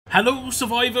Hello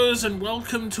survivors and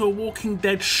welcome to a Walking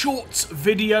Dead Shorts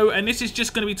video, and this is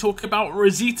just going to be talking about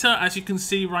Rosita. As you can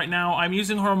see right now, I'm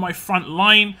using her on my front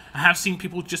line. I have seen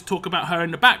people just talk about her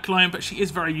in the back line, but she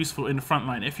is very useful in the front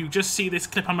line. If you just see this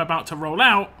clip I'm about to roll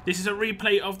out, this is a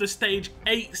replay of the stage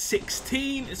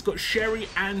 816. It's got Sherry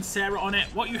and Sarah on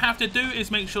it. What you have to do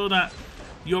is make sure that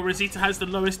your Rosita has the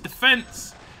lowest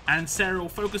defense, and Sarah will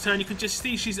focus her, and you can just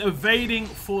see she's evading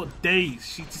for days.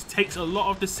 She just takes a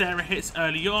lot of the Sarah hits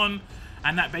early on,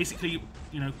 and that basically,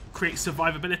 you know, creates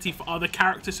survivability for other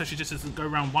characters, so she just doesn't go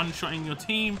around one-shotting your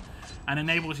team and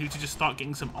enables you to just start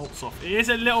getting some ults off. It is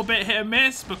a little bit hit and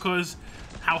miss because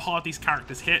how hard these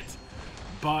characters hit,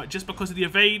 but just because of the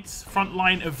evades,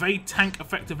 frontline evade tank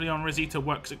effectively on Rosita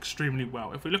works extremely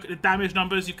well. If we look at the damage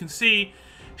numbers, you can see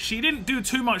she didn't do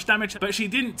too much damage, but she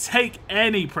didn't take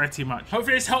any pretty much.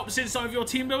 Hopefully this helps in some of your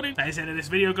team building. That is the end of this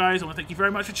video, guys. I want to thank you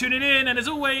very much for tuning in, and as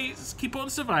always, keep on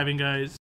surviving, guys.